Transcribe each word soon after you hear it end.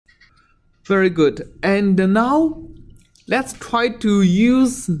Very good. And now let's try to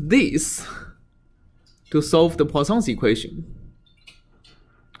use this to solve the Poisson's equation.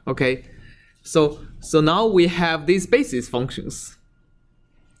 Okay, so now we have these basis functions.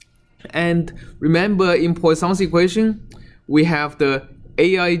 And remember, in Poisson's equation, we have the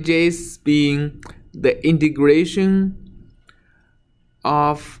aij's being the integration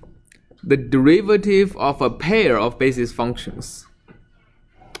of the derivative of a pair of basis functions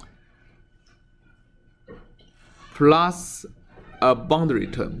plus a boundary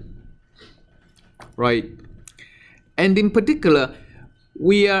term, right? And in particular,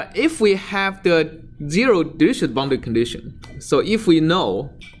 if we have the zero Dirichlet boundary condition, so if we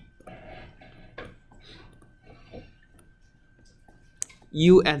know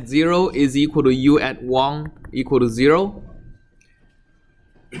u at 0 is equal to u at 1 equal to 0,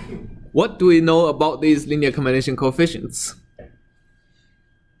 what do we know about these linear combination coefficients?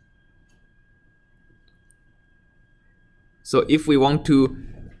 So if we want to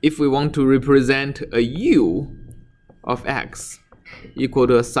represent a u of x equal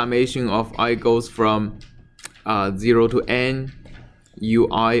to a summation of I goes from 0 to n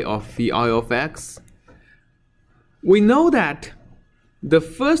ui of phi of x, we know that the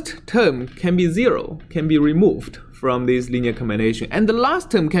first term can be 0, can be removed from this linear combination, and the last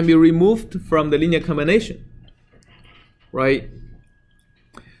term can be removed from the linear combination, right?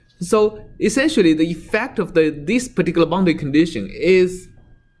 So essentially, the effect of this particular boundary condition is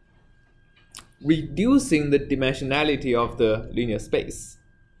reducing the dimensionality of the linear space.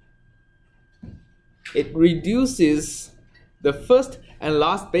 It reduces the first and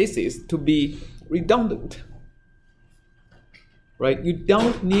last basis to be redundant. Right? You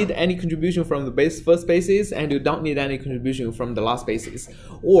don't need any contribution from the first basis, and you don't need any contribution from the last basis.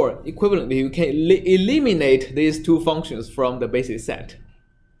 Or equivalently, you can eliminate these two functions from the basis set.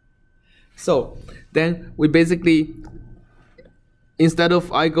 So then we basically, instead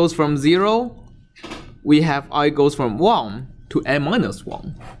of I goes from 0, we have I goes from 1 to n minus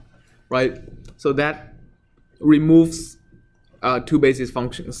 1, right? So that removes two basis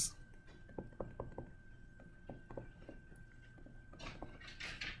functions.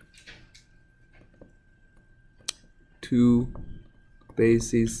 Two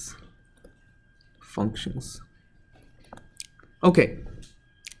basis functions. Okay.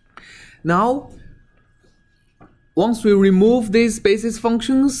 Now, once we remove these basis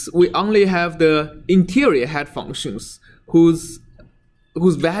functions, we only have the interior head functions whose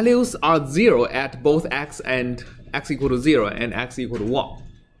values are 0 at both x and x equal to 0 and x equal to 1.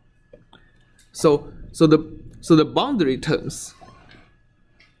 So the boundary terms.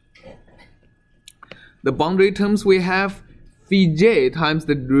 The boundary terms we have phi j times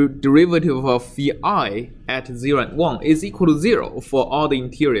the derivative of phi I at 0 and 1 is equal to 0 for all the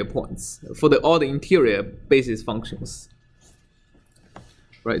interior points, for all the interior basis functions.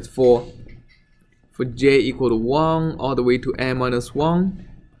 Right, for j equal to 1 all the way to n minus 1,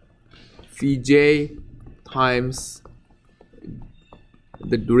 phi j times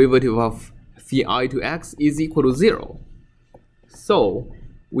the derivative of phi I to x is equal to 0. So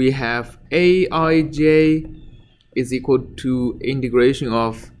we have aij is equal to integration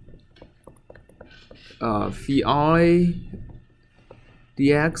of phi I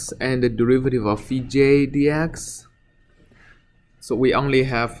dx and the derivative of phi j dx. So we only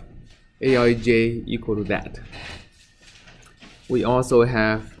have aij equal to that. We also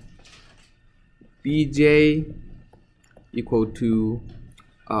have bj equal to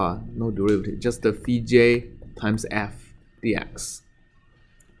no derivative, just the phi j times f dx.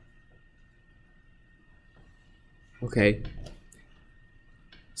 Okay,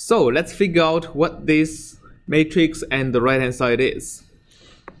 so let's figure out what this matrix and the right hand side is.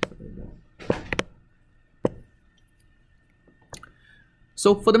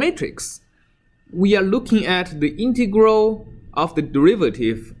 So for the matrix, we are looking at the integral of the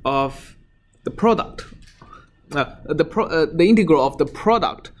derivative of the product, the integral of the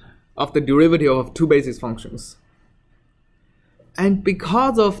product of the derivative of two basis functions. And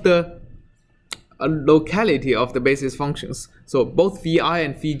because of the locality of the basis functions, so both phi I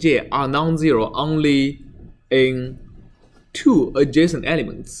and phi j are non-zero only in two adjacent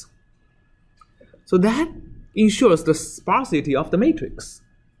elements. So that ensures the sparsity of the matrix.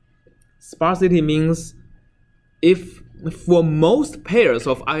 Sparsity means if for most pairs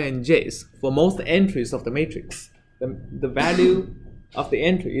of I and j's, for most entries of the matrix, the value of the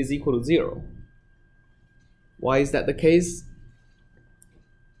entry is equal to 0. Why is that the case?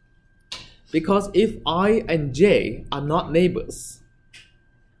 Because if I and j are not neighbors,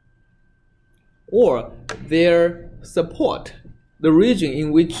 or their support the region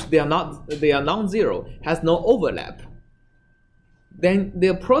in which they are non-zero has no overlap, then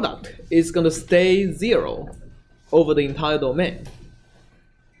their product is going to stay 0 over the entire domain.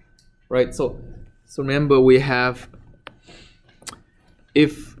 Right? So remember, we have,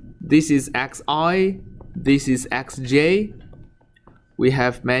 if this is xi, this is xj, we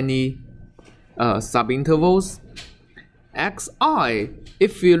have many subintervals. Xi,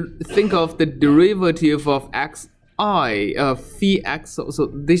 if you think of the derivative of xi, phi x,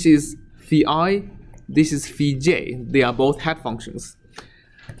 so this is phi I, this is phi j. They are both head functions.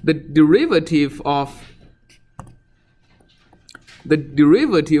 The derivative of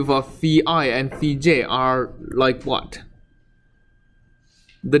phi I and phi j are like what?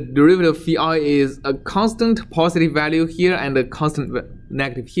 The derivative of phi I is a constant positive value here and a constant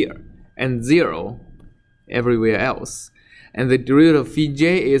negative here, and 0 everywhere else. And the derivative of phi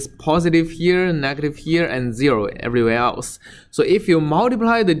j is positive here, negative here, and 0 everywhere else. So if you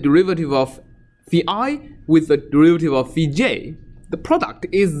multiply the derivative of phi I with the derivative of phi j, the product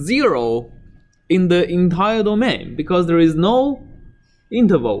is 0 in the entire domain, because there is no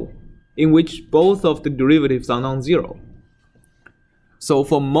interval in which both of the derivatives are non-zero. So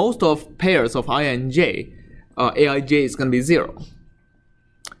for most of pairs of I and j, aij is going to be 0.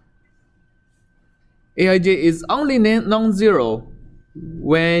 Aij is only non-zero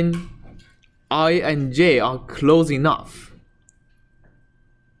when I and j are close enough.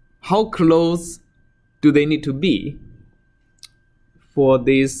 How close do they need to be for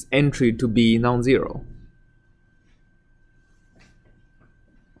this entry to be non-zero?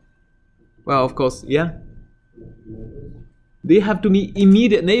 Well, of course, yeah. They have to be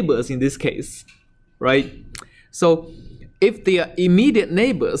immediate neighbors in this case, right? So if they are immediate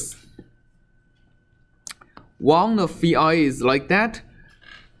neighbors, one of phi I is like that,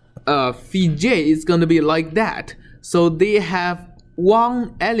 phi j is going to be like that. So they have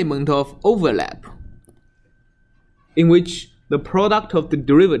one element of overlap in which the product of the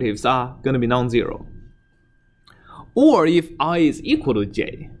derivatives are going to be non-zero. Or if I is equal to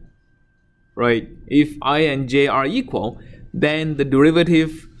j, right? If I and j are equal, then the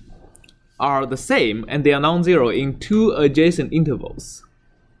derivative are the same and they are non-zero in two adjacent intervals.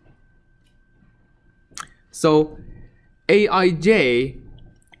 So aij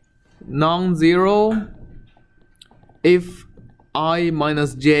non-zero if I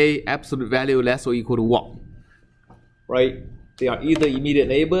minus j absolute value less or equal to 1. Right? They are either immediate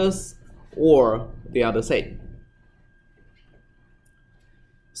neighbors or they are the same.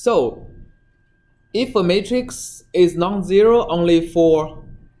 So if a matrix is non-zero only for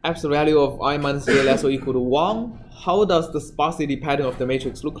absolute value of I minus j less or equal to 1, how does the sparsity pattern of the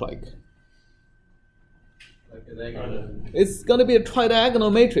matrix look like? It's going to be a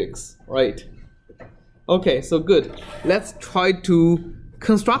tridiagonal matrix, right? Okay, so good. Let's try to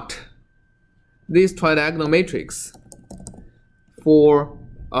construct this tridiagonal matrix for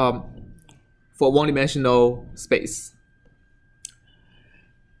one-dimensional space.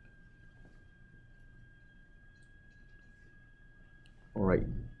 All right.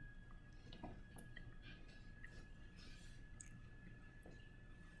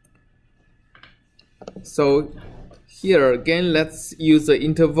 So here again, let's use the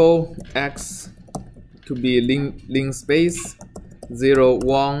interval x to be link space 0,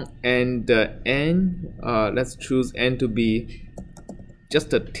 1, and n. Let's choose n to be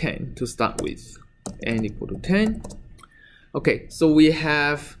just a 10 to start with, n equal to 10. Okay, so we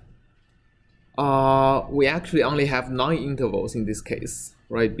have we actually only have 9 intervals in this case,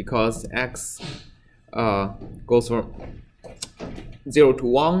 right? Because x goes from 0 to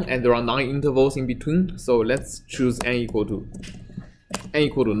 1 and there are 9 intervals in between. So let's choose n equal to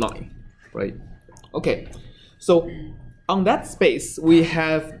 9, right? Okay, so on that space we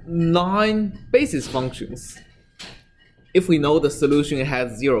have 9 basis functions. If we know the solution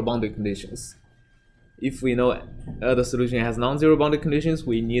has 0 boundary conditions. If we know the solution has non-zero boundary conditions,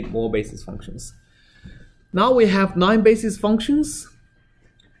 we need more basis functions. Now we have 9 basis functions.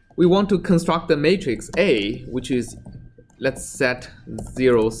 We want to construct the matrix A, which is, let's set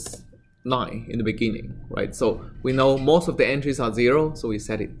 0, 9 in the beginning, right? So we know most of the entries are 0, so we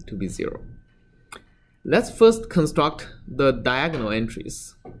set it to be 0. Let's first construct the diagonal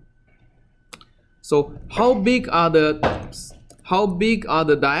entries. So how big are the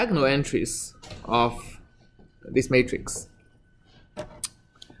diagonal entries of this matrix,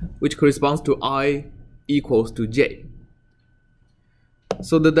 which corresponds to I equals to j?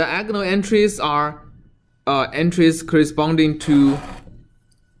 So the diagonal entries are entries corresponding to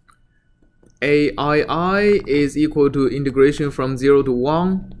aii is equal to integration from 0 to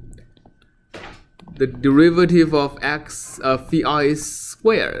 1, the derivative of x phi I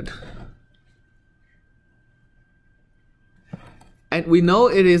squared. And we know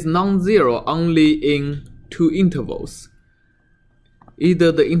it is non-zero only in two intervals.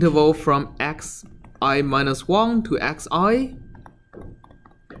 Either the interval from xi minus 1 to xi,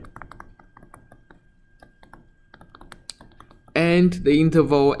 and the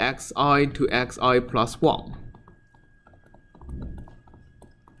interval xi to xi plus 1.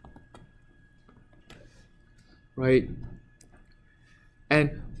 Right?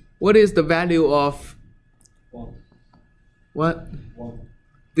 And what is the value of 1? What? 1.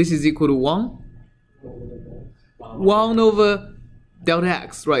 This is equal to 1? 1 over delta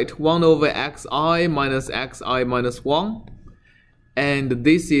x, right? 1 over xi minus 1. And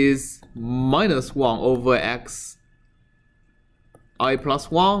this is minus 1 over xi plus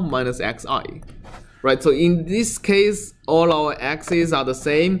 1 minus xi. Right, so in this case, all our x's are the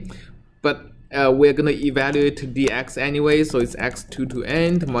same, but we're going to evaluate dx anyway, so it's x2 to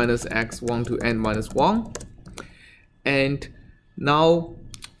n minus x1 to n minus 1. And now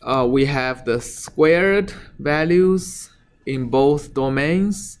we have the squared values in both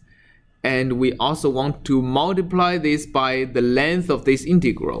domains, and we also want to multiply this by the length of this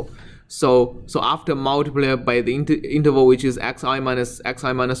integral. So after multiplying by the interval which is xi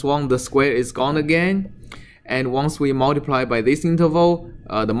minus 1, the square is gone again. And once we multiply by this interval,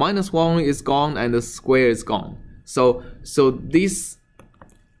 the minus 1 is gone and the square is gone. So this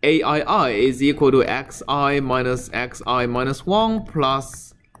AII is equal to xi minus 1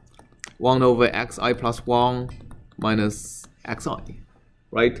 plus 1 over xi plus 1 minus xi,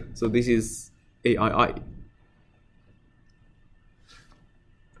 right? So this is AII.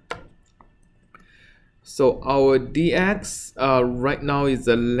 So our dx right now is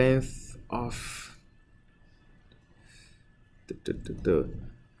the length of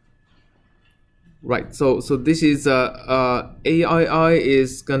right. So this is AII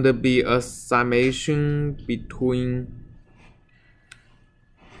is gonna be a summation between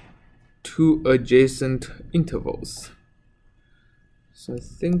two adjacent intervals. So I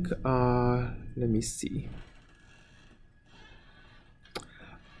think let me see.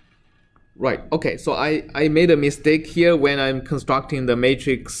 Right, okay, so I made a mistake here when I'm constructing the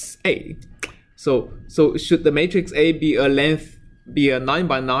matrix A. So should the matrix A be a 9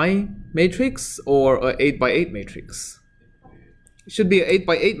 by 9 matrix or a 8 by 8 matrix? It should be an 8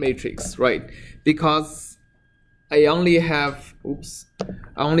 by 8 matrix, right? Because I only have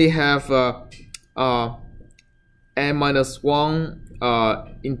n minus 1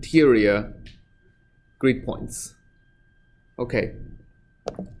 interior grid points. Okay.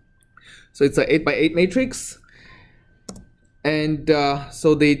 So it's an 8 by 8 matrix, and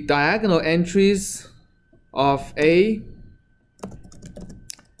so the diagonal entries of A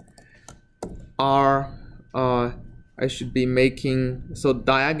are I should be making, so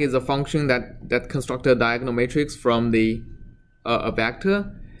diag is a function that constructs a diagonal matrix from the a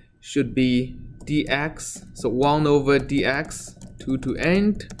vector, should be dx, so 1 over dx 2 to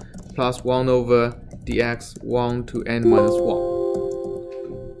n plus 1 over dx 1 to n minus 1.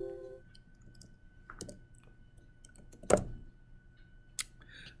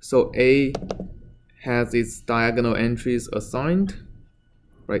 So A has its diagonal entries assigned,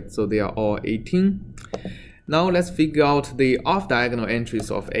 right? So they are all 18. Now let's figure out the off-diagonal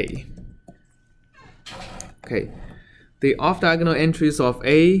entries of A. Okay, the off-diagonal entries of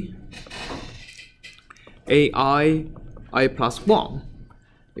A, I plus 1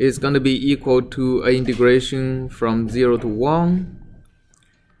 is going to be equal to an integration from 0 to 1,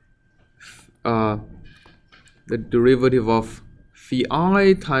 the derivative of phi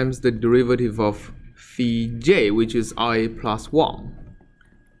I times the derivative of phi j, which is I plus 1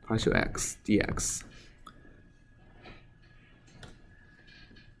 partial x dx.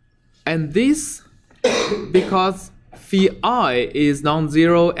 And this, because phi I is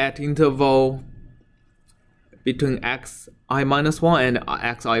non-zero at interval between xi minus 1 and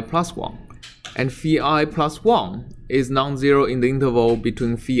xi plus 1, and phi I plus 1 is non-zero in the interval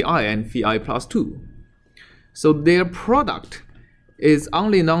between phi I and phi I plus 2. So their product is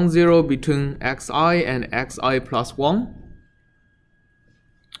only non-zero between xi and xi plus 1.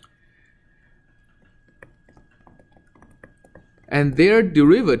 And their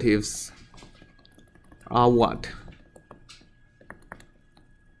derivatives are what?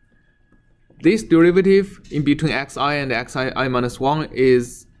 This derivative in between xi and xi minus 1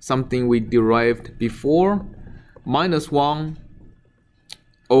 is something we derived before, minus 1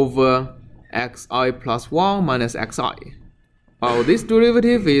 over xi plus 1 minus xi. Well, this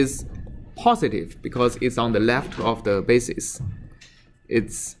derivative is positive because it's on the left of the basis.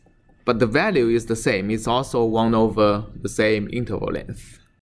 It's but the value is the same. It's also 1 over the same interval length.